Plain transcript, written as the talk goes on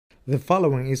The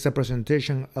following is a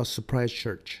presentation of Surprise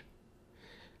Church.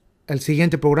 El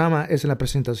siguiente programa es la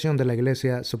presentación de la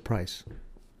iglesia Surprise.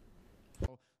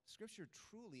 Scripture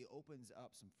truly opens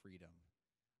up some freedom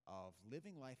of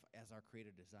living life as our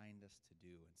Creator designed us to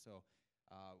do. And so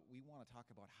we want to talk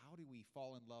about how do we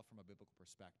fall in love from a biblical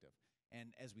perspective.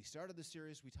 And as we started the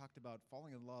series, we talked about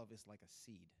falling in love is like a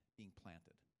seed being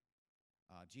planted.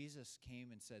 Jesus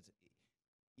came and says,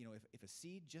 you know, if a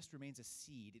seed just remains a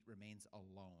seed, it remains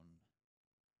alone.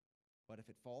 But if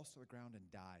it falls to the ground and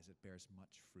dies, it bears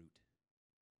much fruit.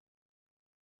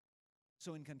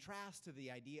 So in contrast to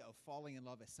the idea of falling in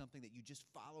love as something that you just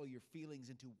follow your feelings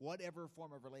into whatever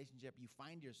form of relationship you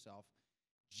find yourself,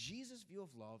 Jesus' view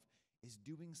of love is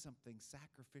doing something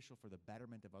sacrificial for the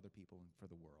betterment of other people and for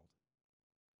the world.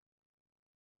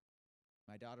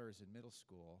 My daughter is in middle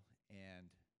school, and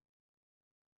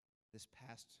this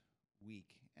past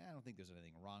week, and I don't think there's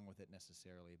anything wrong with it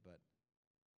necessarily, but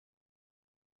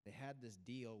they had this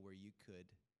deal where you could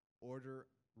order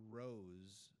a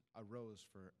rose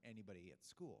for anybody at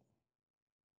school.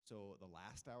 So the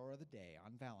last hour of the day,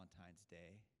 on Valentine's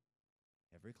Day,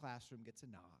 every classroom gets a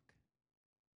knock.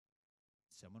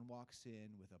 Someone walks in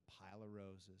with a pile of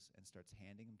roses and starts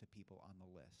handing them to people on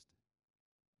the list.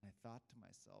 And I thought to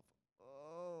myself,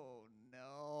 oh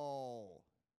no.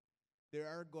 There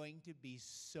are going to be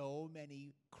so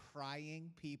many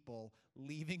crying people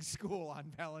leaving school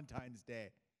on Valentine's Day.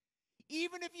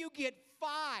 Even if you get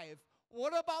 5,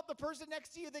 what about the person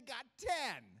next to you that got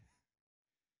 10?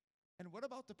 And what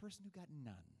about the person who got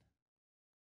none?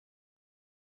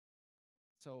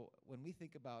 So when we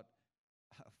think about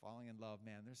falling in love,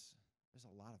 man, there's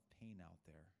a lot of pain out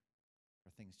there for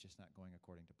things just not going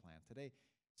according to plan. Today,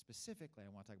 specifically,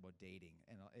 I want to talk about dating.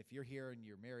 And if you're here and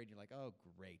you're married, you're like, oh,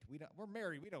 great. We're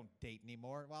married. We don't date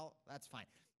anymore. Well, that's fine.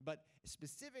 But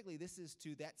specifically, this is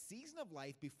to that season of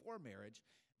life before marriage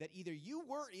that either you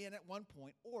were in at one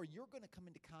point or you're going to come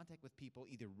into contact with people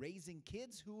either raising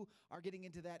kids who are getting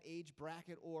into that age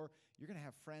bracket, or you're going to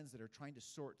have friends that are trying to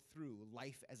sort through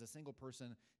life as a single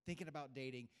person, thinking about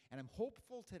dating. And I'm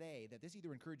hopeful today that this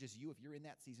either encourages you if you're in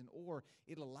that season, or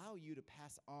it'll allow you to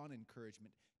pass on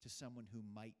encouragement to someone who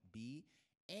might be,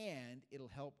 and it'll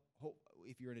help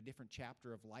if you're in a different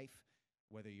chapter of life,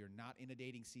 whether you're not in a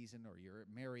dating season or you're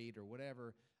married or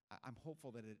whatever. I'm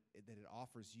hopeful that it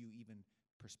offers you even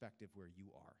perspective where you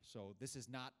are. So this is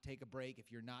not take a break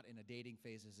if you're not in a dating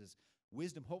phase. This is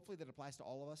wisdom, hopefully, that applies to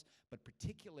all of us, but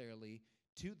particularly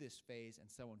to this phase and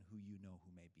someone who you know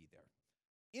who may be there.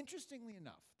 Interestingly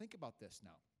enough, think about this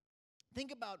now.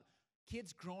 Think about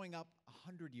kids growing up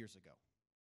 100 years ago,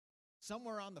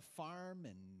 somewhere on the farm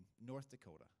in North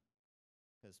Dakota,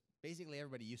 because basically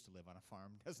everybody used to live on a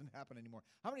farm. Doesn't happen anymore.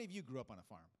 How many of you grew up on a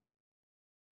farm?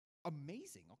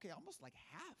 Amazing. Okay, almost like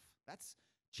half. That's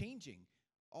changing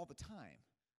all the time.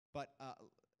 But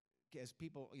as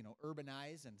people,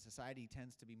 urbanize and society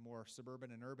tends to be more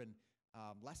suburban and urban,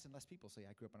 less and less people say,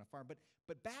 I grew up on a farm.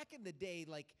 But back in the day,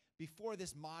 like before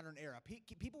this modern era,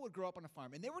 people would grow up on a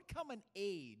farm, and there would come an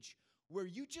age where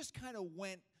you just kind of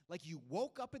went, like you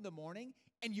woke up in the morning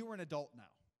and you were an adult now.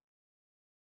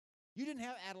 You didn't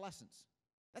have adolescence.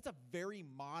 That's a very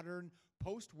modern,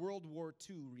 post-World War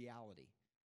II reality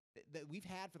that we've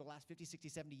had for the last 50, 60,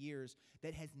 70 years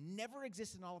that has never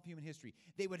existed in all of human history.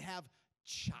 They would have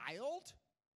child,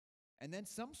 and then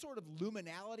some sort of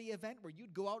luminality event where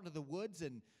you'd go out into the woods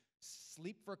and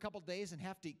sleep for a couple days and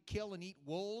have to kill and eat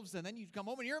wolves, and then you'd come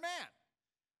home and you're a man.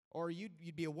 Or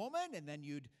you'd be a woman, and then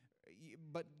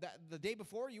the day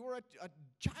before you were a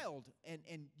child,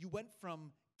 and you went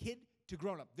from kid to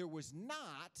grown up. There was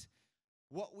not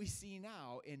what we see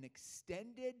now, an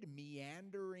extended,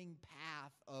 meandering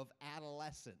path of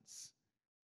adolescence.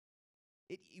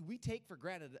 We take for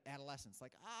granted adolescence,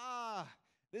 like,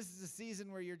 this is a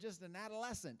season where you're just an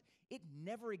adolescent. It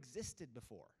never existed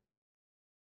before.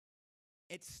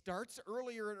 It starts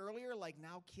earlier and earlier, like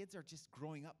now kids are just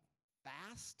growing up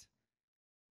fast.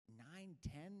 9,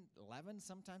 10, 11,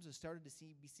 sometimes it started to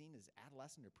be seen as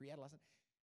adolescent or pre-adolescent.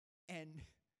 And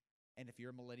if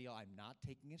you're a millennial, I'm not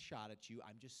taking a shot at you.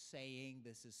 I'm just saying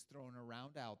this is thrown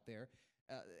around out there.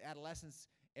 Adolescence,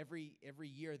 every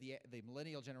year, the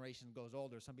millennial generation goes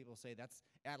older. Some people say that's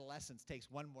adolescence takes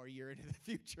one more year into the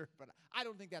future, but I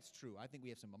don't think that's true. I think we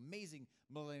have some amazing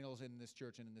millennials in this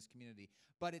church and in this community.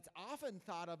 But it's often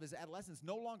thought of as adolescence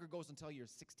no longer goes until you're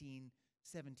 16,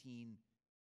 17,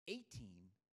 18.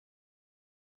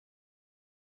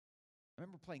 I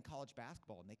remember playing college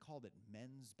basketball, and they called it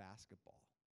men's basketball.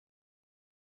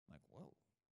 I'm like, whoa,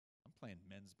 I'm playing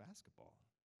men's basketball.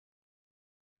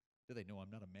 Do they know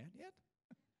I'm not a man yet?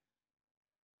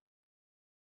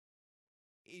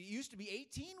 It used to be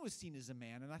 18 was seen as a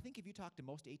man, and I think if you talk to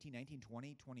most 18, 19,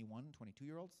 20, 21,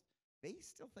 22-year-olds, they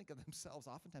still think of themselves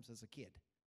oftentimes as a kid.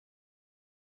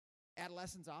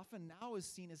 Adolescence often now is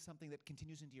seen as something that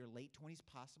continues into your late 20s,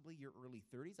 possibly your early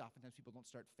 30s. Oftentimes people don't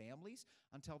start families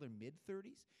until their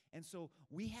mid-30s. And so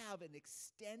we have an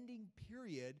extending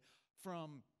period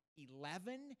from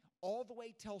 11 all the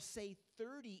way till, say,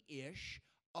 30-ish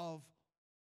of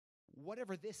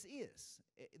whatever this is,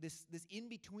 this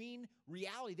in-between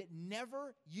reality that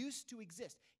never used to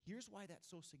exist. Here's why that's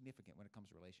so significant when it comes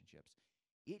to relationships.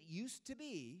 It used to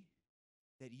be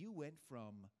that you went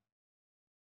from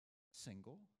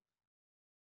single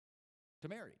to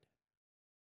married.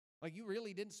 Like you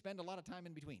really didn't spend a lot of time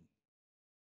in between.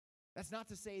 That's not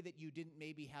to say that you didn't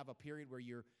maybe have a period where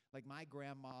you're, like my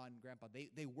grandma and grandpa,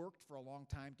 they worked for a long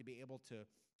time to be able to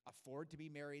afford to be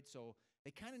married, so they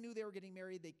kind of knew they were getting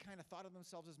married. They kind of thought of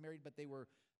themselves as married, but they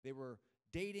were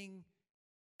dating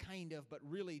kind of, but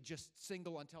really just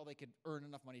single until they could earn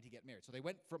enough money to get married. So they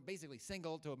went from basically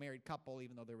single to a married couple,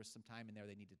 even though there was some time in there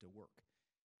they needed to work.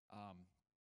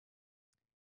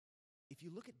 If you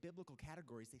look at biblical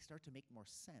categories, they start to make more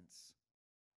sense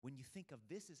when you think of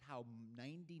this is how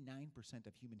 99%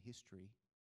 of human history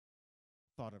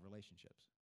thought of relationships.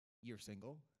 You're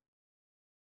single,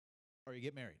 or you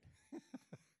get married.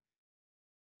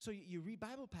 So you read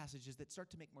Bible passages that start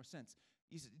to make more sense.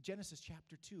 Genesis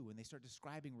chapter 2, when they start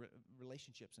describing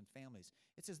relationships and families.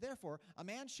 It says, therefore, a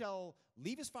man shall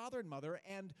leave his father and mother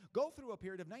and go through a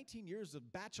period of 19 years of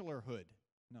bachelorhood.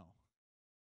 No.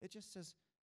 It just says,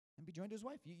 and be joined to his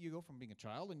wife. You go from being a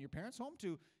child in your parents' home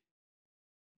to,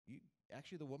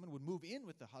 actually the woman would move in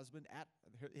with the husband at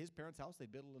his parents' house.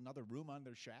 They'd build another room on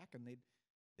their shack, and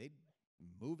they'd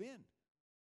move in.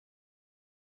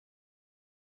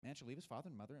 Man shall leave his father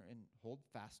and mother and hold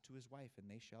fast to his wife, and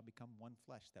they shall become one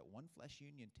flesh. That one flesh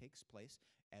union takes place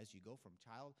as you go from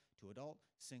child to adult,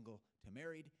 single to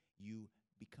married. You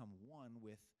become one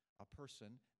with a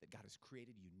person that God has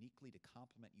created uniquely to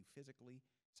complement you physically,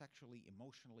 sexually,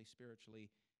 emotionally,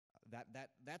 spiritually.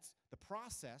 That's the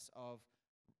process of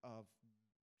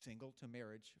single to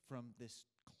marriage from this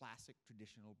classic,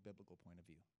 traditional, biblical point of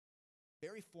view.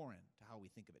 Very foreign to how we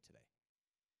think of it today.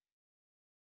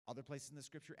 Other places in the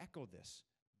Scripture echo this.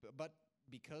 But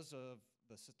because of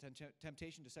the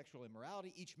temptation to sexual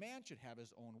immorality, each man should have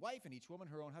his own wife and each woman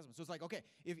her own husband. So it's like, okay,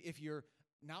 if you're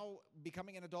now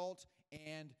becoming an adult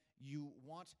and you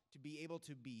want to be able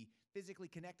to be physically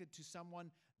connected to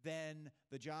someone, then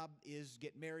the job is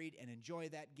get married and enjoy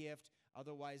that gift.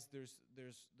 Otherwise, there's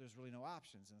really no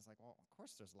options. And it's like, well, of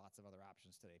course there's lots of other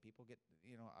options today. People get,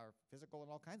 are physical in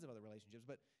all kinds of other relationships.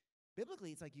 But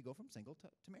biblically, it's like you go from single to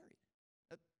married.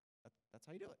 That's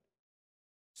how you do it.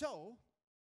 So,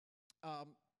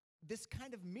 this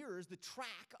kind of mirrors the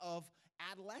track of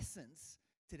adolescence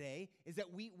today, is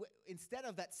that we instead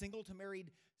of that single to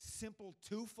married, simple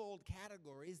twofold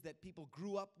categories that people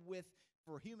grew up with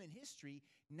for human history,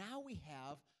 now we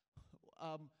have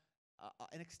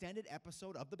an extended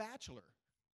episode of The Bachelor.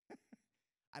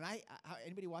 And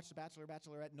anybody watch The Bachelor,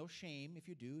 Bachelorette? No shame if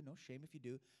you do. No shame if you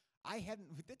do. I hadn't.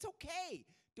 It's okay.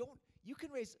 You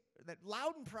can raise that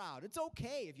loud and proud. It's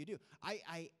okay if you do.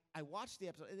 I watched the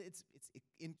episode. It's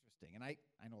interesting, and I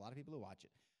know a lot of people who watch it.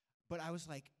 But I was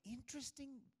like,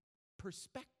 interesting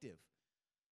perspective.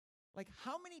 Like,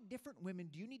 how many different women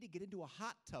do you need to get into a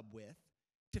hot tub with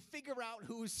to figure out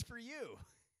who's for you?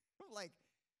 Like,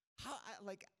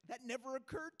 that never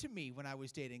occurred to me when I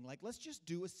was dating. Like, let's just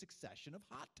do a succession of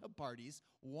hot tub parties,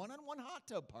 one-on-one hot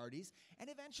tub parties, and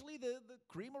eventually the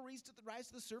cream will rise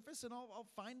to the surface, and I'll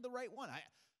find the right one.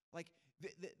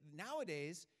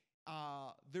 Nowadays,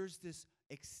 there's this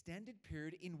extended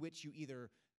period in which you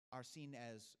either are seen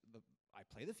as I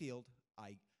play the field,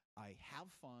 I have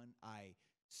fun, I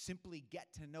simply get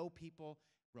to know people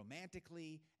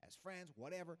romantically, as friends,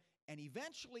 whatever, and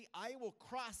eventually I will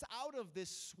cross out of this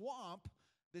swamp,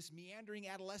 this meandering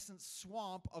adolescent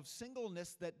swamp of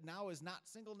singleness that now is not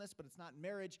singleness, but it's not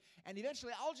marriage, and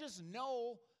eventually I'll just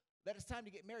know that it's time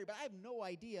to get married, but I have no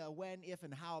idea when, if,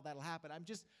 and how that'll happen. I'm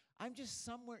just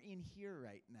somewhere in here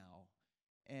right now.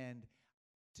 And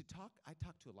I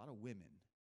talk to a lot of women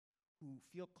who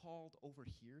feel called over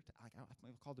here, I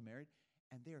feel called to married,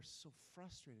 and they are so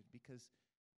frustrated because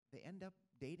they end up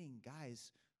dating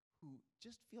guys who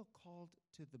just feel called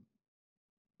to the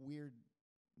weird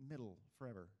middle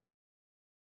forever.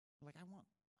 Like,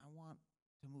 I want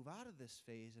to move out of this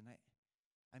phase, and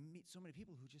I meet so many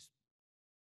people who just,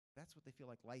 that's what they feel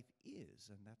like life is,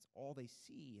 and that's all they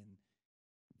see. And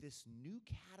this new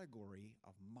category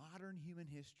of modern human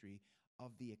history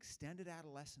of the extended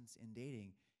adolescence in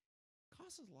dating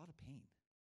causes a lot of pain.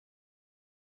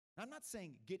 I'm not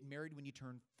saying get married when you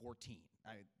turn 14.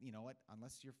 You know what?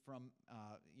 Unless you're from,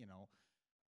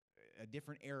 a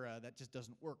different era, that just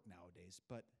doesn't work nowadays.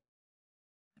 But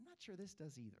I'm not sure this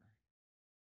does either.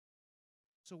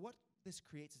 So what this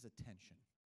creates is a tension.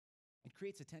 It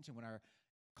creates a tension when our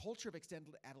culture of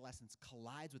extended adolescence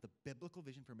collides with a biblical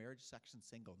vision for marriage, sex, and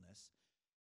singleness.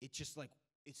 It's just like,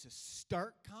 it's a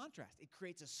stark contrast. It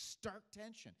creates a stark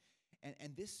tension.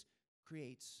 And this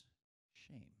creates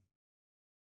shame.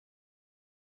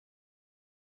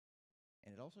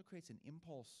 And it also creates an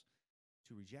impulse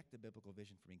to reject the biblical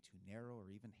vision for being too narrow or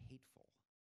even hateful.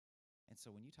 And so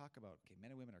when you talk about, okay,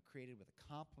 men and women are created with a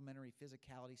complementary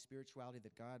physicality, spirituality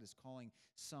that God is calling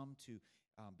some to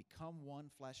become one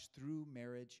flesh through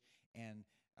marriage and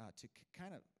to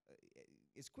kind of,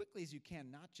 as quickly as you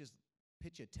can, not just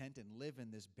pitch a tent and live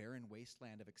in this barren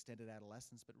wasteland of extended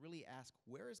adolescence, but really ask,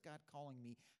 where is God calling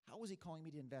me? How is he calling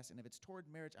me to invest? And if it's toward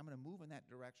marriage, I'm going to move in that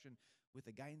direction with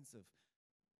the guidance of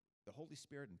the Holy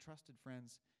Spirit and trusted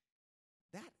friends.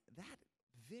 That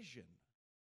vision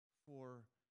for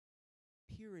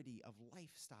purity of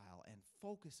lifestyle and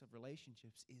focus of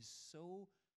relationships is so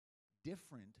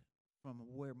different from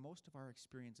where most of our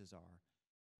experiences are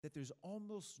that there's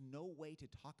almost no way to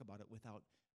talk about it without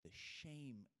the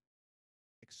shame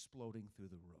exploding through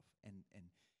the roof.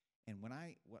 And when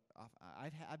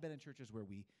I've been in churches where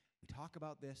we talk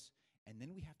about this, and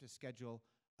then we have to schedule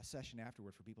a session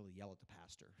afterward for people to yell at the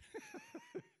pastor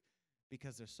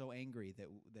because they're so angry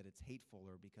that it's hateful,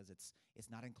 or because it's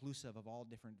not inclusive of all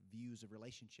different views of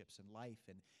relationships and life.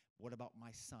 And what about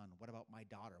my son? What about my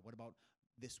daughter? What about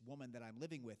this woman that I'm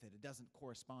living with, and it doesn't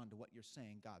correspond to what you're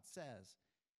saying God says?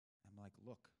 I'm like,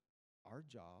 look, our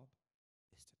job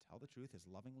is to tell the truth as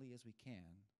lovingly as we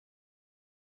can.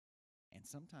 And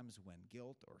sometimes when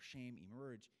guilt or shame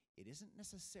emerge, it isn't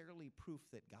necessarily proof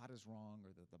that God is wrong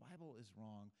or that the Bible is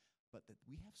wrong, but that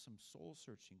we have some soul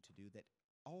searching to do that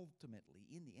ultimately,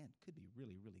 in the end, could be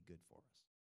really, really good for us.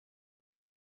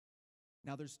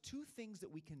 Now, there's two things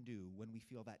that we can do when we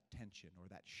feel that tension or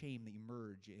that shame that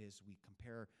emerge is we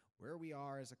compare where we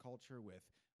are as a culture with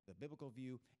the biblical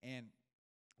view. And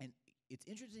it's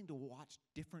interesting to watch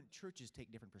different churches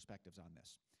take different perspectives on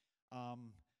this.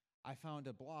 I found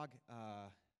a blog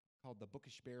called the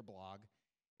Bookish Bear blog.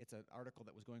 It's an article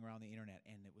that was going around the internet,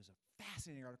 and it was a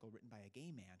fascinating article written by a gay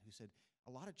man who said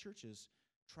a lot of churches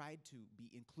tried to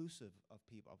be inclusive of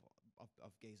people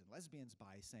of gays and lesbians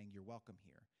by saying you're welcome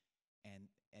here, and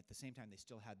at the same time they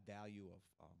still had value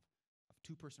of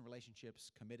two-person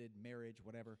relationships, committed marriage,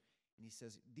 whatever. And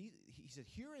he said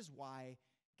here is why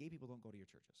gay people don't go to your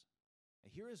churches.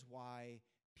 Here is why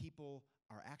people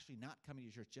are actually not coming to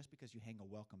your church just because you hang a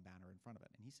welcome banner in front of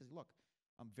it. And he says, look,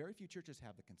 very few churches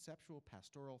have the conceptual,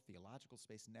 pastoral, theological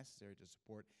space necessary to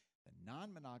support the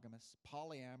non-monogamous,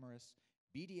 polyamorous,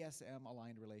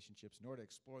 BDSM-aligned relationships, nor to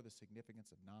explore the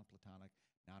significance of non-platonic,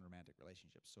 non-romantic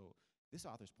relationships. So this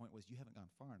author's point was, you haven't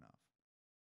gone far enough.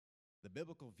 The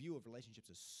biblical view of relationships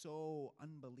is so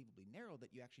unbelievably narrow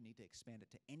that you actually need to expand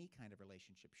it to any kind of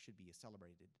relationship should be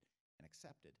celebrated and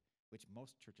accepted, which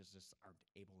most churches just aren't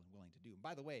able and willing to do. And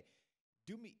by the way,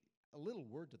 do me a little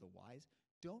word to the wise.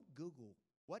 Don't Google,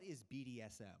 what is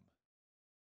BDSM?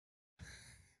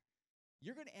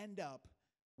 You're going to end up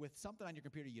with something on your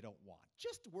computer you don't want.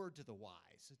 Just word to the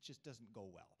wise. It just doesn't go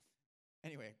well.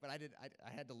 Anyway, but I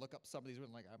had to look up some of these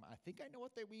words. Like, I think I know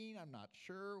what they mean. I'm not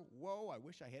sure. Whoa, I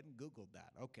wish I hadn't Googled that.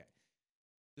 Okay.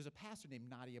 There's a pastor named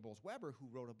Nadia Bolz-Weber who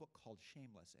wrote a book called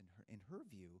Shameless. And in her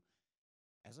view,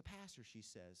 as a pastor, she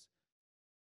says,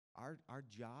 our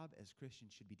job as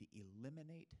Christians should be to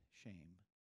eliminate shame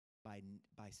by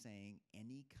saying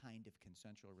any kind of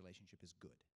consensual relationship is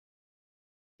good.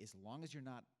 As long as you're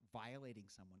not violating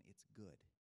someone, it's good.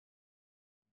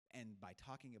 And by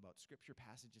talking about scripture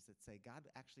passages that say God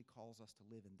actually calls us to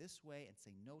live in this way and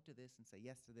say no to this and say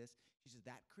yes to this, she says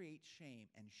that creates shame,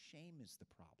 and shame is the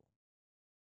problem.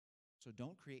 So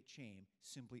don't create shame,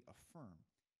 simply affirm.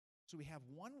 So we have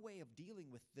one way of dealing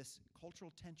with this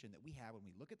cultural tension that we have when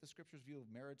we look at the scripture's view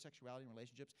of marriage, sexuality, and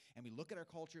relationships, and we look at our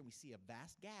culture and we see a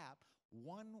vast gap.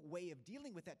 One way of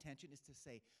dealing with that tension is to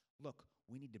say, look,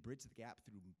 we need to bridge the gap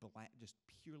through just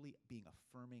purely being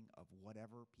affirming of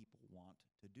whatever people want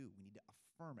to do. We need to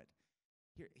affirm it.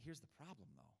 Here's the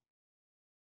problem, though.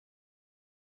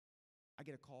 I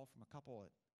get a call from a couple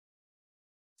at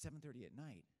 7:30 at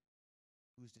night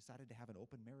who's decided to have an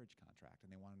open marriage contract,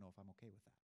 and they want to know if I'm okay with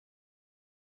that.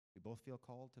 We both feel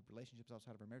called to relationships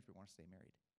outside of our marriage, but we want to stay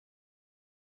married.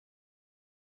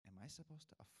 Am I supposed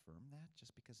to affirm that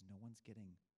just because no one's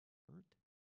getting hurt?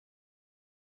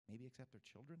 Maybe except their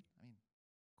children? I mean,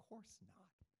 of course not.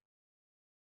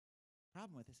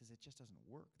 problem with this is it just doesn't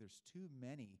work. There's too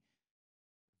many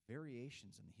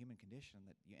variations in the human condition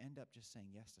that you end up just saying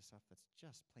yes to stuff that's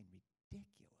just plain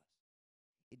ridiculous.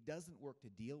 It doesn't work to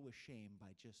deal with shame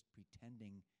by just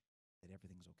pretending that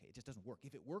everything's okay. It just doesn't work.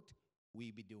 If it worked,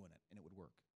 we'd be doing it, and it would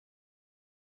work.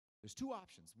 There's two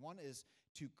options. One is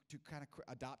to kind of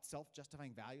adopt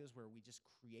self-justifying values where we just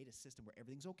create a system where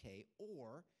everything's okay,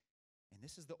 or, and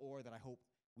this is the or that I hope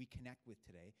we connect with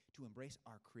today, to embrace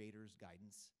our Creator's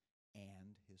guidance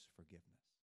and his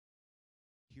forgiveness.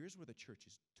 Here's where the church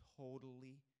is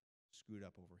totally screwed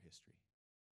up over history.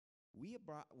 We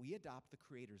adopt the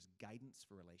Creator's guidance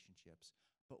for relationships,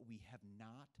 but we have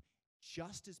not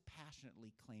just as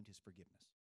passionately claimed his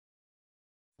forgiveness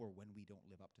for when we don't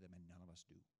live up to them, and none of us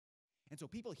do. And so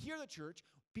people hear the church,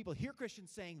 people hear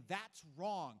Christians saying, that's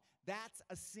wrong, that's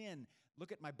a sin.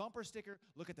 Look at my bumper sticker,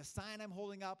 look at the sign I'm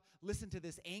holding up, listen to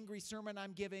this angry sermon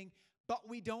I'm giving, but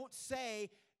we don't say,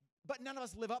 but none of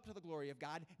us live up to the glory of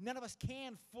God. None of us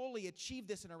can fully achieve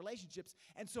this in our relationships.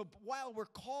 And so while we're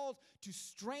called to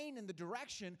strain in the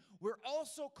direction, we're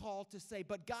also called to say,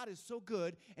 but God is so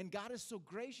good and God is so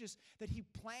gracious that he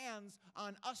plans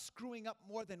on us screwing up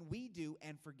more than we do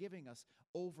and forgiving us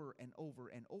over and over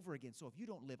and over again. So if you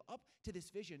don't live up to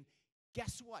this vision,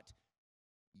 guess what?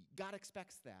 God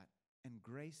expects that, and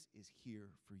grace is here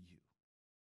for you.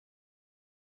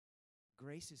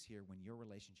 Grace is here when your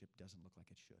relationship doesn't look like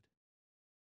it should.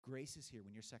 Grace is here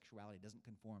when your sexuality doesn't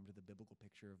conform to the biblical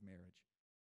picture of marriage.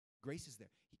 Grace is there.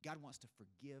 God wants to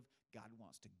forgive. God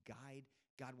wants to guide.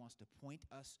 God wants to point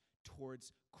us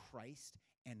towards Christ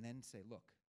and then say, look,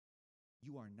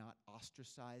 you are not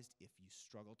ostracized if you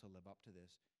struggle to live up to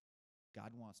this.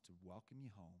 God wants to welcome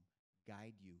you home,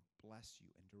 guide you, bless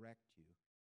you, and direct you.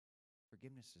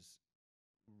 Forgiveness is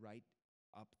right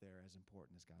up there as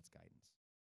important as God's guidance.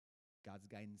 God's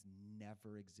guidance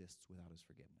never exists without his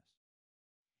forgiveness.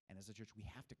 And as a church, we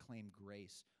have to claim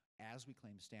grace as we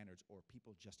claim standards, or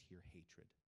people just hear hatred.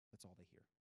 That's all they hear.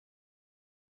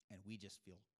 And we just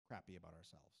feel crappy about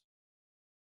ourselves.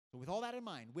 So with all that in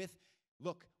mind,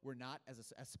 look, we're not, as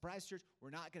a Surprise Church, we're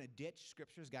not going to ditch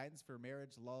Scripture's guidance for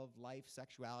marriage, love, life,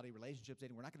 sexuality, relationships,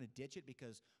 dating. We're not going to ditch it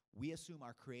because we assume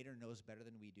our Creator knows better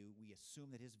than we do. We assume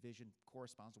that his vision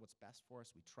corresponds to what's best for us.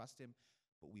 We trust him.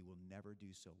 But we will never do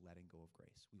so letting go of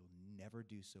grace. We will never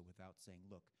do so without saying,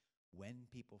 look, when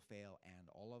people fail, and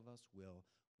all of us will,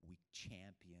 we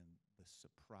champion the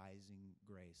surprising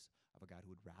grace of a God who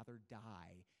would rather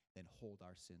die than hold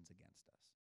our sins against us.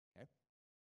 Okay?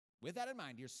 With that in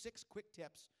mind, here's 6 quick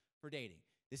tips for dating.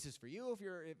 This is for you if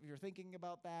you're thinking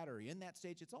about that or in that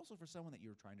stage. It's also for someone that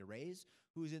you're trying to raise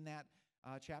who's in that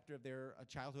chapter of their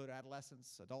childhood,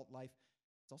 adolescence, adult life.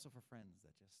 It's also for friends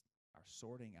that just are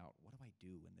sorting out, what do I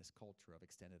do in this culture of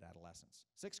extended adolescence?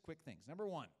 6 quick things. Number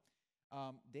 1,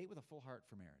 date with a full heart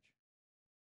for marriage.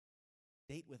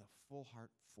 Date with a full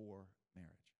heart for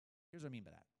marriage. Here's what I mean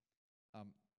by that.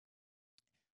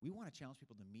 We want to challenge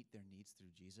people to meet their needs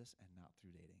through Jesus and not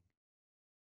through dating.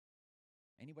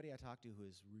 Anybody I talk to who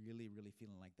is really, really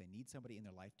feeling like they need somebody in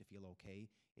their life to feel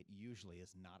okay, it usually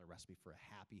is not a recipe for a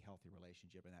happy, healthy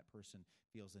relationship, and that person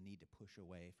feels the need to push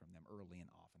away from them early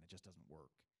and often. It just doesn't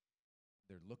work.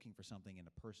 They're looking for something in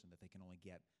a person that they can only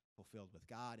get fulfilled with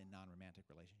God in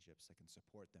non-romantic relationships that can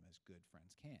support them as good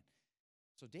friends can.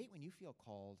 So date when you feel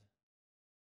called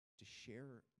to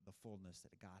share the fullness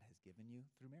that God has given you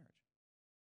through marriage.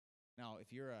 Now,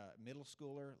 if you're a middle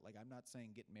schooler, like I'm not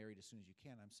saying get married as soon as you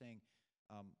can. I'm saying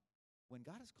when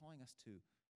God is calling us to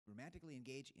romantically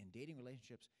engage in dating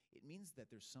relationships, it means that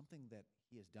there's something that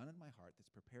he has done in my heart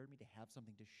that's prepared me to have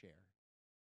something to share.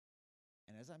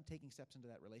 And as I'm taking steps into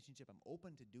that relationship, I'm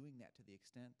open to doing that to the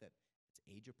extent that it's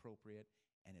age appropriate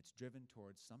and it's driven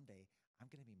towards someday I'm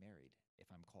going to be married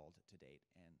if I'm called to date.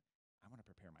 And I want to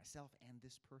prepare myself and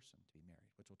this person to be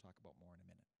married, which we'll talk about more in a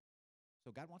minute.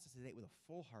 So God wants us to date with a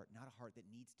full heart, not a heart that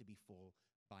needs to be full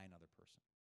by another person.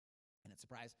 And at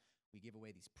Surprise, we give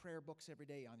away these prayer books every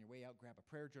day. On your way out, grab a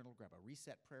prayer journal, grab a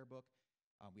reset prayer book.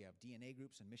 We have DNA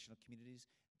groups and missional communities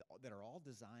that are all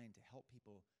designed to help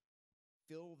people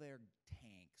fill their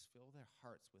tanks, fill their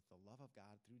hearts with the love of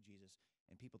God through Jesus,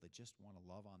 and people that just want to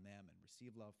love on them and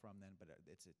receive love from them. But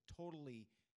it's a totally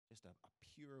just a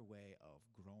pure way of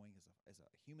growing as a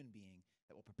human being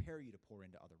that will prepare you to pour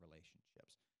into other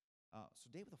relationships.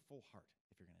 So date with a full heart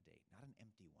if you're going to date, not an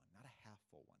empty one, not a half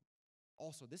full one.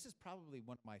 Also, this is probably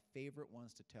one of my favorite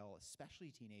ones to tell,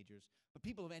 especially teenagers, but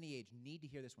people of any age need to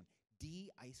hear this one.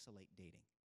 De-isolate dating.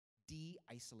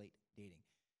 De-isolate dating.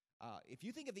 If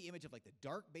you think of the image of like the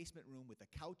dark basement room with a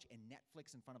couch and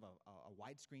Netflix in front of a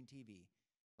widescreen TV,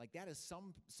 Like that is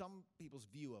some people's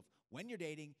view of when you're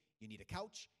dating, you need a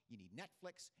couch, you need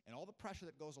Netflix, and all the pressure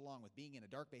that goes along with being in a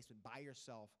dark basement by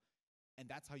yourself, and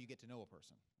that's how you get to know a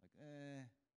person. Like,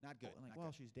 not good. Like,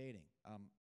 well, she's dating.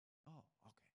 Oh,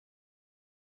 okay.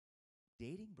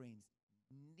 Dating brains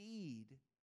need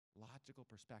logical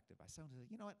perspective. I sound like,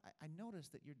 you know what? I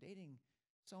noticed that you're dating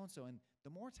so-and-so, and the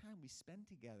more time we spend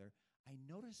together, I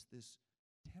notice this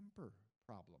temper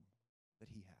problem that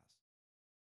he has.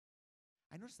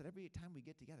 I notice that every time we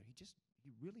get together,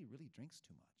 he really, really drinks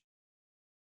too much.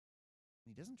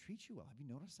 And he doesn't treat you well. Have you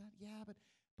noticed that? Yeah,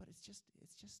 but it's just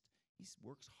he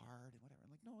works hard and whatever.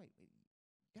 I'm like, no, wait, you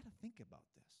got to think about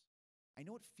this. I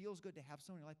know it feels good to have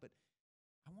someone in your life, but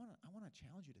I want to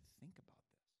challenge you to think about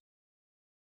this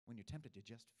when you're tempted to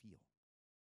just feel.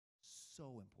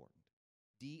 So important.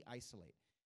 De-isolate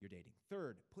your dating.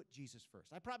 Third, put Jesus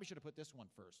first. I probably should have put this one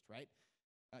first, right?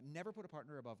 Never put a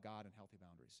partner above God and healthy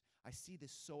boundaries. I see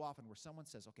this so often where someone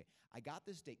says, okay, I got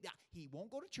this date. Yeah, he won't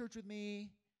go to church with me,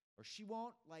 or she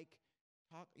won't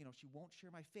talk, she won't share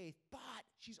my faith, but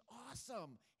she's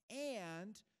awesome.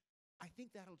 And I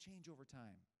think that'll change over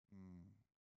time.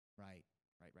 Right.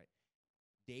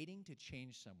 Dating to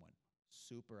change someone,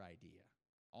 super idea.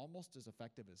 Almost as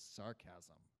effective as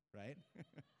sarcasm, right?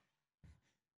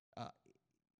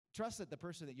 Trust that the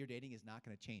person that you're dating is not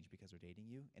going to change because they're dating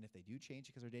you. And if they do change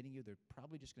because they're dating you, they're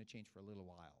probably just going to change for a little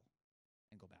while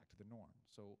and go back to the norm.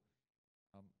 So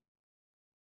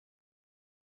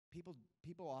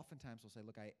people oftentimes will say,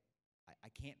 look, I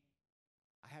can't,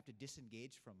 I have to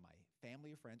disengage from my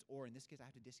family or friends, or in this case, I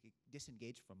have to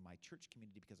disengage from my church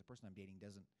community because the person I'm dating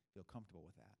doesn't feel comfortable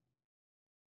with that.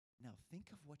 Now,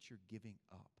 think of what you're giving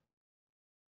up.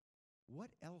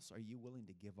 What else are you willing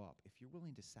to give up if you're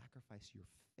willing to sacrifice your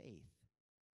faith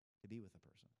to be with a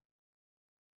person?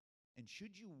 And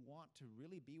should you want to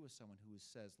really be with someone who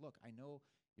says, look, I know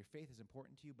your faith is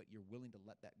important to you, but you're willing to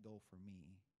let that go for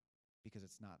me because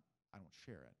I don't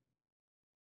share it.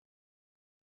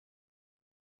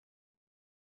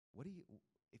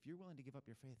 If you're willing to give up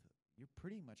your faith, you're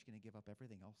pretty much going to give up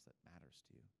everything else that matters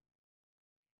to you.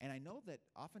 And I know that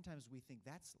oftentimes we think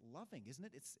that's loving, isn't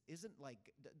it?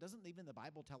 Doesn't even the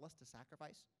Bible tell us to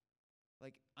sacrifice?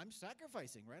 Like, I'm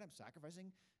sacrificing, right? I'm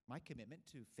sacrificing my commitment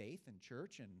to faith and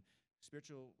church and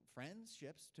spiritual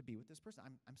friendships to be with this person.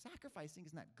 I'm sacrificing.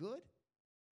 Isn't that good?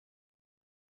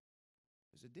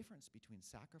 There's a difference between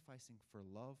sacrificing for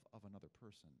love of another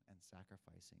person and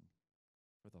sacrificing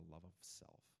for the love of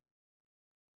self.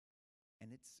 And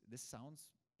this sounds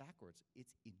backwards.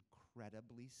 It's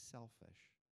incredibly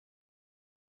selfish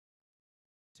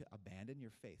to abandon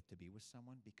your faith to be with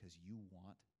someone because you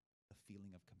want the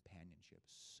feeling of companionship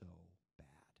so bad.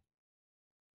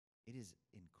 It is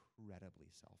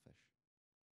incredibly selfish.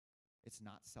 It's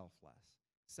not selfless.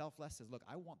 Selfless says, look,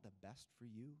 I want the best for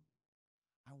you.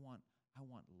 I want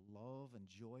love and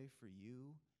joy for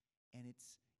you. And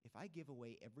if I give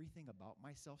away everything about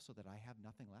myself so that I have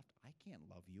nothing left, I can't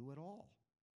love you at all.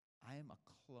 I am a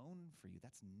clone for you.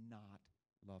 That's not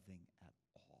loving at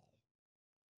all.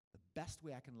 The best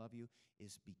way I can love you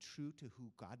is be true to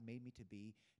who God made me to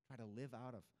be, try to live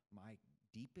out of my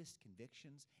deepest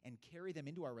convictions and carry them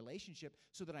into our relationship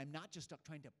so that I'm not just stuck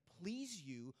trying to please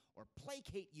you or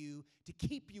placate you to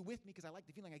keep you with me because I like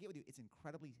the feeling I get with you. It's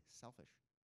incredibly selfish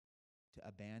to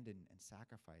abandon and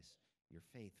sacrifice your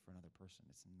faith for another person.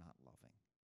 It's not loving.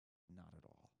 Not at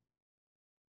all.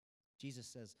 Jesus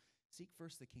says, seek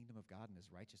first the kingdom of God and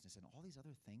his righteousness, and all these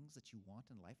other things that you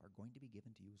want in life are going to be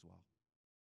given to you as well.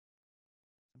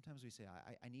 Sometimes we say,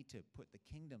 I need to put the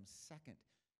kingdom second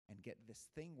and get this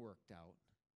thing worked out.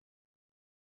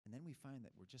 And then we find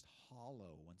that we're just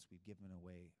hollow once we've given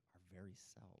away our very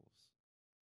selves.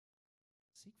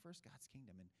 Seek first God's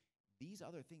kingdom, and these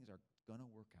other things are going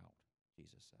to work out,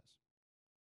 Jesus says.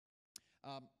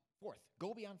 Fourth,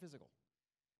 go beyond physical.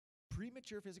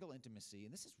 Premature physical intimacy,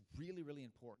 and this is really, really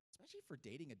important, especially for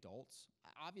dating adults,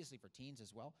 obviously for teens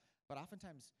as well, but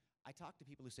oftentimes I talk to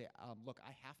people who say, look,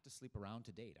 I have to sleep around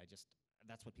to date.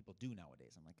 That's what people do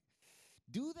nowadays. I'm like,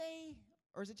 do they?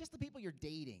 Or is it just the people you're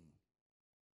dating?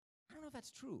 I don't know if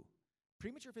that's true.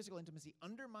 Premature physical intimacy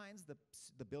undermines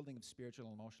the building of spiritual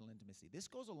and emotional intimacy. This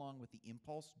goes along with the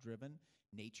impulse-driven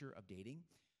nature of dating.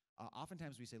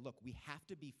 Oftentimes we say, look, we have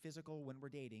to be physical when we're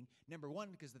dating. Number one,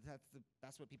 because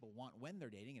that's what people want when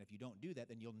they're dating, and if you don't do that,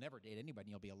 then you'll never date anybody,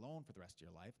 and you'll be alone for the rest of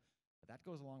your life. But that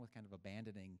goes along with kind of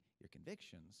abandoning your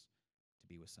convictions to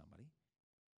be with somebody.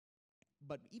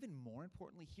 But even more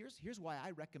importantly, here's why I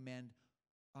recommend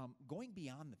going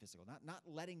beyond the physical, not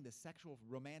letting the sexual,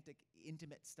 romantic,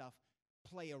 intimate stuff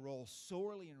play a role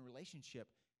solely in a relationship.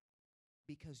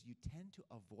 because you tend to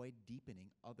avoid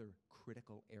deepening other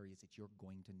critical areas that you're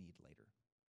going to need later.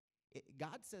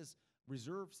 God says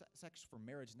reserve sex for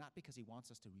marriage not because he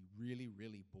wants us to be really,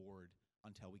 really bored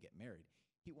until we get married.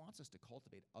 He wants us to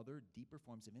cultivate other deeper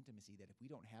forms of intimacy that if we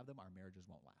don't have them, our marriages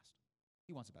won't last.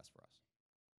 He wants the best for us.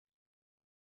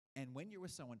 And when you're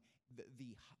with someone,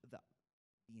 the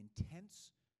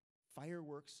intense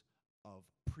fireworks of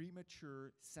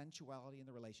premature sensuality in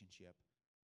the relationship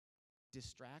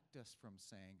distract us from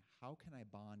saying, how can I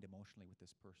bond emotionally with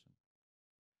this person?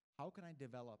 How can I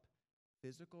develop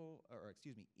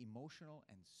emotional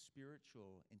and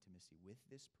spiritual intimacy with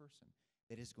this person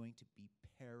that is going to be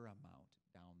paramount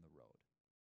down the road?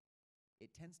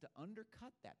 It tends to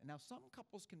undercut that. And now some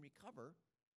couples can recover.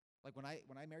 Like when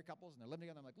I marry couples and they're living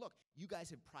together, I'm like, look, you guys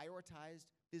have prioritized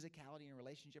physicality in a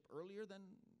relationship earlier than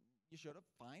you should have.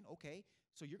 Fine, okay.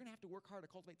 So you're going to have to work hard to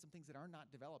cultivate some things that are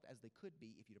not developed as they could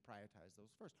be if you'd prioritize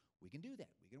those first. We can do that.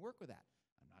 We can work with that.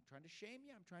 I'm not trying to shame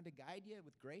you. I'm trying to guide you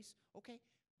with grace. Okay.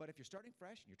 But if you're starting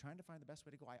fresh and you're trying to find the best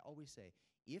way to go, I always say,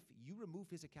 if you remove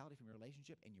physicality from your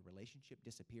relationship and your relationship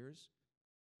disappears,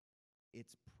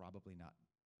 it's probably not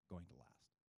going to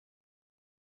last.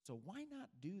 So why not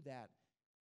do that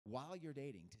while you're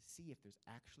dating to see if there's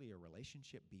actually a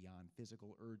relationship beyond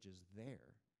physical urges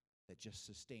there that just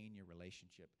sustain your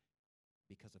relationship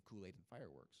because of Kool-Aid and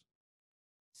fireworks?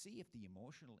 See if the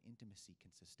emotional intimacy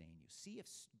can sustain you. See if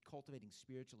cultivating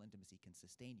spiritual intimacy can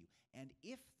sustain you. And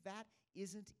if that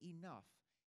isn't enough,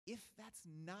 if that's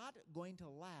not going to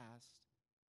last,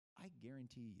 I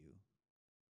guarantee you,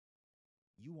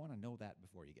 you want to know that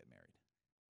before you get married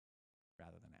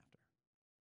rather than after.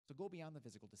 So go beyond the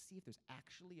physical to see if there's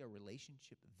actually a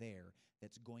relationship there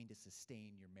that's going to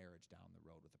sustain your marriage down the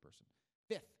road with the person.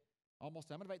 Fifth, I'm going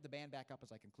to invite the band back up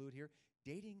as I conclude here.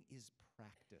 Dating is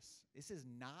practice. This is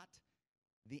not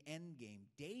the end game.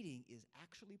 Dating is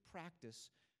actually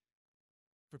practice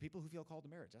for people who feel called to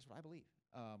marriage. That's what I believe.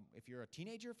 If you're a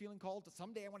teenager feeling called to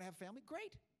someday I want to have a family,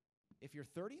 great. If you're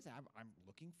 30s, I'm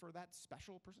looking for that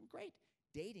special person, great.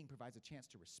 Dating provides a chance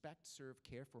to respect, serve,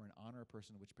 care for, and honor a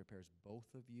person, which prepares both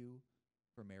of you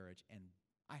for marriage. And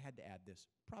I had to add this,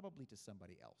 probably to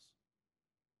somebody else.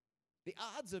 The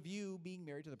odds of you being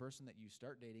married to the person that you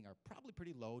start dating are probably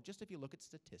pretty low, just if you look at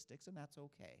statistics, and that's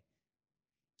okay.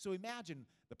 So imagine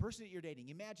the person that you're dating.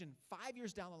 Imagine 5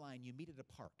 years down the line, you meet at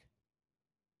a park.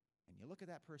 And you look at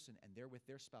that person, and they're with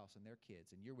their spouse and their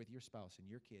kids, and you're with your spouse and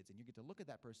your kids, and you get to look at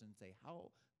that person and say,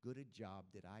 how good a job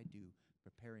did I do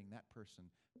preparing that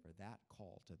person for that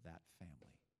call to that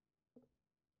family?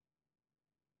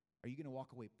 Are you going to walk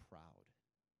away proud,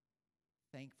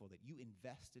 thankful that you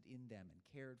invested in them and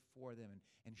cared for them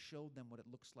and showed them what it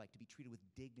looks like to be treated with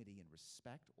dignity and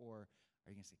respect? Or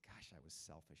are you going to say, gosh, I was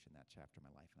selfish in that chapter of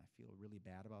my life, and I feel really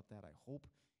bad about that. I hope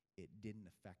it didn't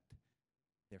affect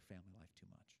their family life too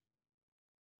much.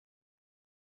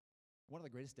 One of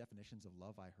the greatest definitions of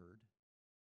love I heard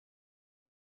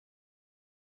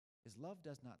is love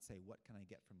does not say, what can I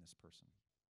get from this person?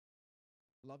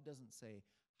 Love doesn't say,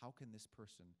 how can this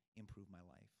person improve my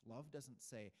life? Love doesn't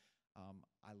say,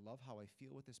 I love how I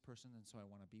feel with this person, and so I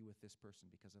want to be with this person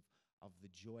because of the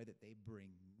joy that they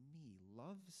bring me.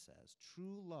 Love says,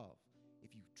 true love,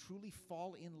 if you truly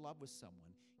fall in love with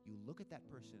someone, you look at that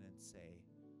person and say,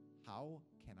 how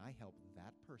can I help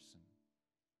that person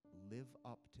live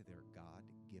up to their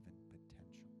God-given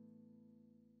potential?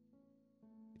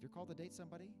 If you're called to date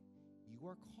somebody, you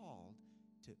are called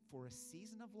to, for a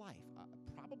season of life,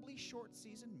 probably short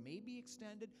season, maybe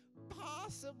extended,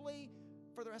 possibly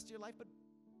for the rest of your life,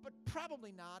 but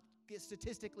probably not,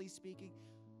 statistically speaking.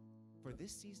 For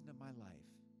this season of my life,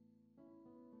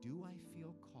 do I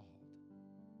feel called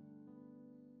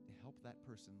to help that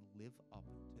person live up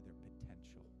to their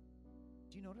potential?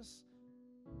 Do you notice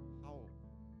how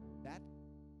that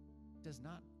does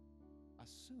not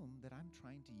assume that I'm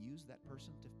trying to use that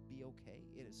person to be okay?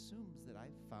 It assumes that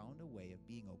I've found a way of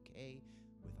being okay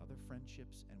with other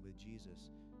friendships and with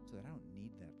Jesus so that I don't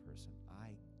need that person.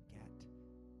 I get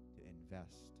to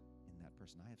invest in that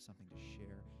person. I have something to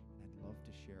share, and I'd love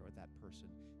to share it with that person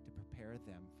to prepare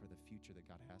them for the future that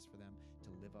God has for them, to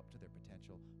live up to their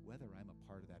potential, whether I'm a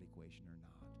part of that equation or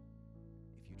not.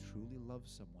 If you truly love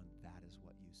someone, that is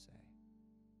what you say.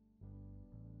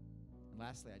 And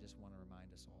lastly, I just want to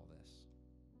remind us all this.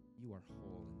 You are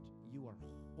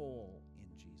whole in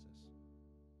Jesus.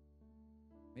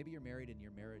 Maybe you're married and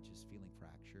your marriage is feeling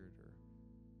fractured or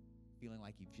feeling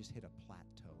like you've just hit a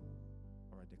plateau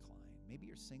or a decline. Maybe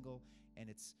you're single and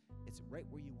it's right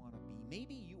where you want to be.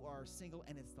 Maybe you are single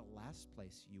and it's the last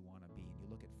place you want to be, and you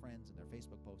look at friends and their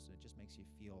Facebook posts and it just makes you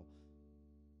feel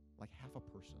like half a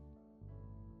person.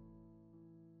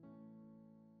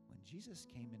 When Jesus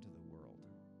came into the world,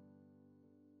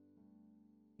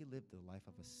 he lived the life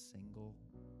of a single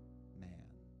man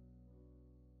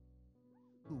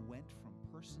who went from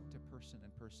person to person and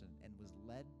person and was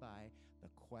led by the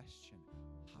question,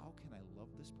 how can I love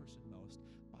this person most?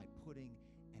 By putting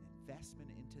an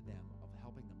investment into them of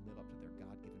helping them live up to their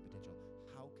God-given potential.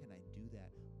 How can I do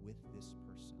that with this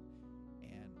person?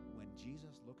 And when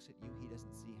Jesus looks at you, he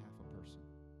doesn't see half a person.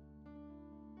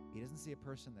 He doesn't see a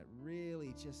person that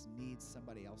really just needs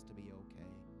somebody else to be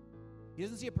okay. He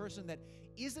doesn't see a person that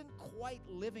isn't quite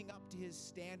living up to his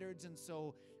standards, and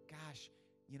so, gosh,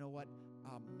 you know what?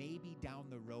 Maybe down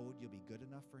the road you'll be good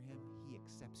enough for him. He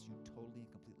accepts you totally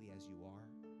and completely as you are.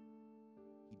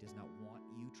 He does not want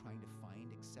you trying to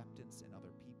find acceptance in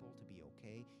other people to be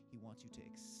okay. He wants you to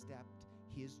accept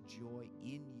his joy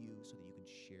in you so that you can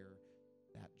share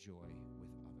that joy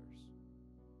with others.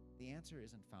 The answer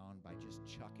isn't found by just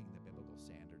chucking the biblical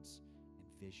standards and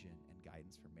vision and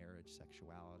guidance for marriage,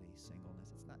 sexuality, singleness.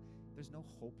 It's not. There's no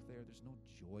hope there. There's no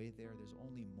joy there. There's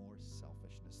only more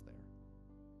selfishness there.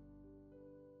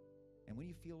 And when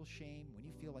you feel shame, when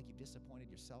you feel like you've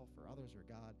disappointed yourself or others or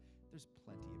God, there's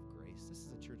plenty of grace. This is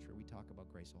a church where we talk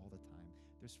about grace all the time.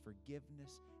 There's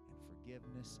forgiveness and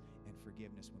forgiveness and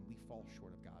forgiveness when we fall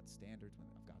short of God's standards,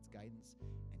 of God's guidance.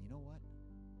 And you know what?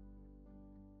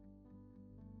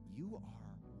 You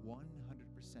are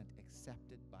 100%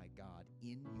 accepted by God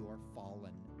in your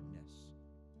fallenness,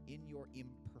 in your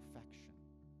imperfection.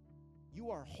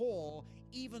 You are whole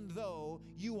even though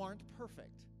you aren't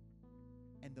perfect.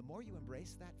 And the more you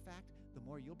embrace that fact, the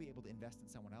more you'll be able to invest in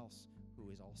someone else who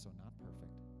is also not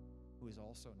perfect, who is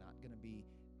also not going to be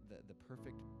the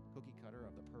perfect cookie cutter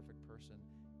of the perfect person.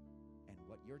 And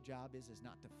what your job is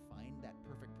not to find that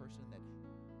perfect person that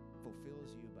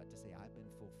fulfills you, but to say, I've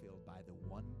been fulfilled by the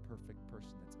one perfect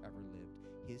person that's ever lived.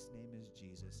 His name is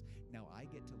Jesus. Now I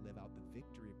get to live out the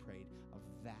victory parade of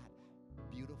that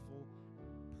beautiful,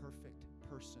 perfect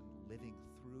person living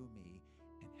through me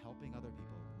and helping other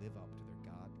people live up to their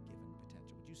God-given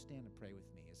potential. Would you stand and pray with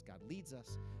me as God leads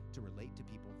us to relate to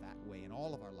people that way in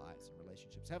all of our lives and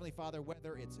relationships? Heavenly Father,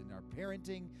 whether it's in our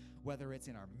parenting, whether it's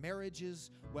in our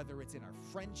marriages, whether it's in our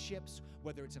friendships,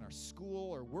 whether it's in our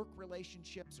school or work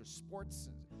relationships or sports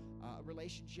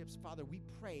relationships, Father, we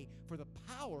pray for the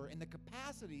power and the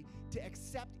capacity to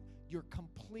accept your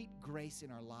complete grace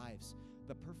in our lives,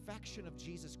 the perfection of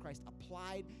Jesus Christ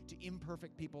applied to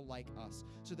imperfect people like us,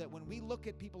 so that when we look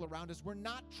at people around us, we're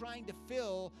not trying to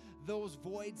fill those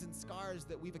voids and scars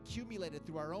that we've accumulated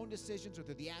through our own decisions or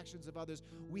through the actions of others.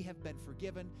 We have been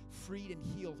forgiven, freed, and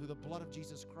healed through the blood of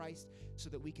Jesus Christ, so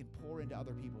that we can pour into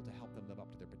other people to help them live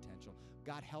up to their potential.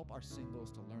 God, help our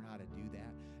singles to learn how to do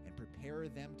that and prepare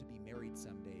them to be married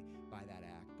someday by that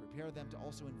act. Prepare them to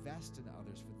also invest in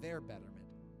others for their betterment.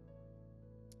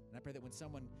 And I pray that when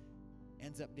someone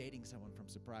ends up dating someone from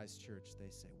Surprise Church, they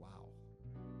say, wow,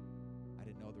 I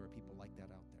didn't know there were people like that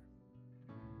out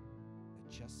there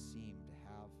that just seem to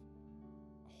have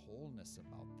a wholeness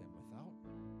about them without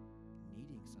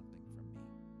needing something from me.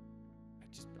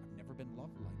 I've never been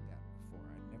loved like that before.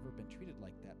 I've never been treated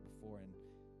like that before. And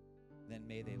then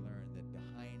may they learn that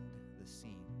behind the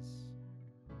scenes,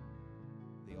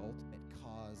 the ultimate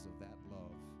cause of that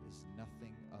love is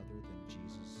nothing other than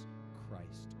Jesus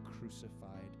Christ,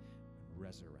 crucified and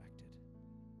resurrected.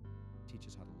 Teach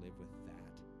us how to live with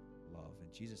that love.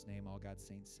 In Jesus' name, all God's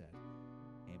saints said,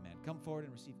 amen. Come forward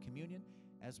and receive communion.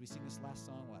 As we sing this last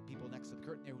song, we'll have people next to the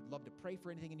curtain there who'd love to pray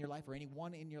for anything in your life or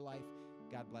anyone in your life.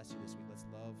 God bless you this week. Let's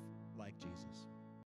love like Jesus.